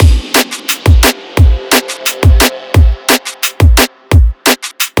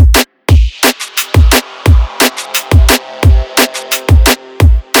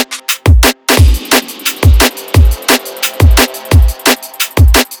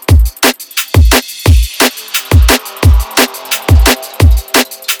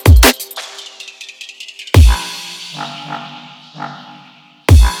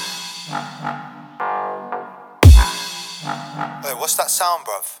sound,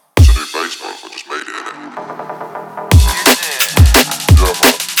 bruv? It's a new bass, bruv. I just made it, innit? Is it? Yeah,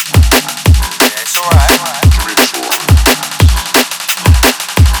 man. Yeah, it's alright. What do you mean it's alright?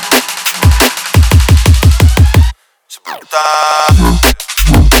 It's about that.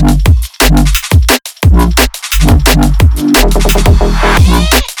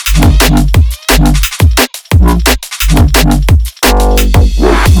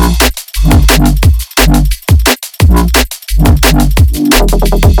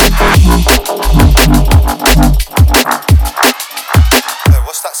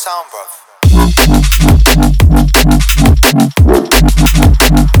 What's that sound, bruv?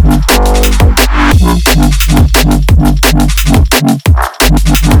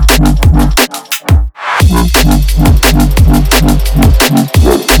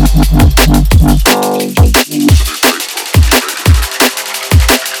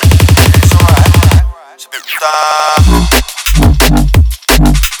 It's alright. It's a bit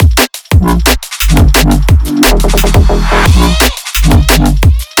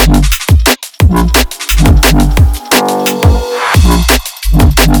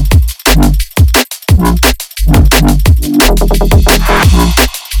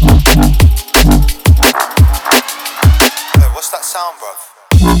what's that sound, bruv?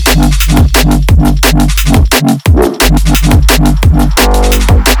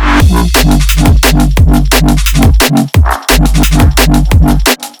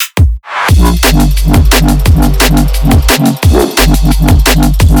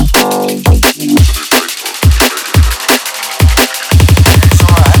 It's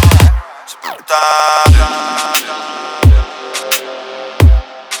alright. It's about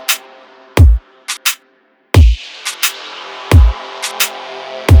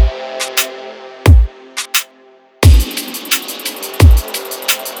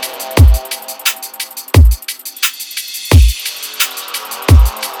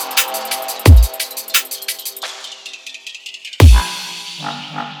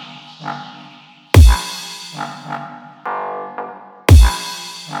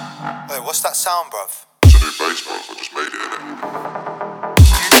Wait, what's that sound, bruv? It's a new bass, bruv. I just made it, innit?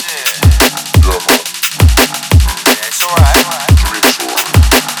 Is it? Yeah, man. Yeah, it's alright. What do you mean it's alright?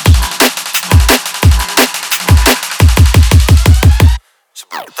 It's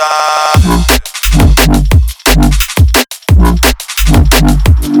about that.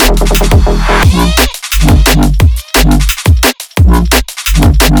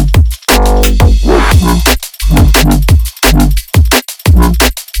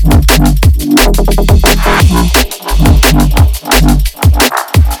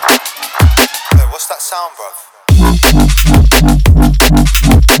 What's that sound, bruv?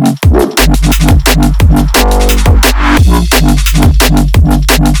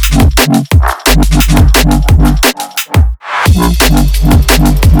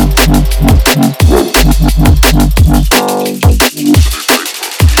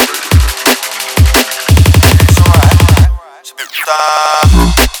 It's alright. It's a bit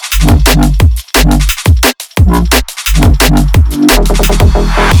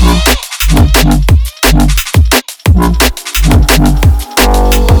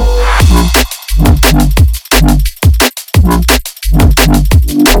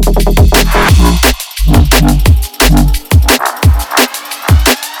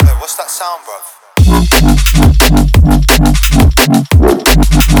what's that sound, bruv? It's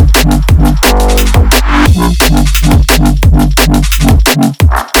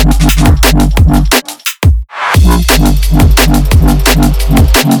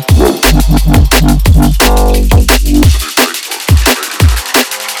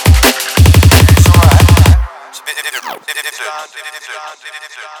alright. It's a bit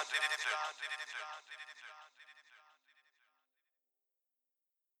different.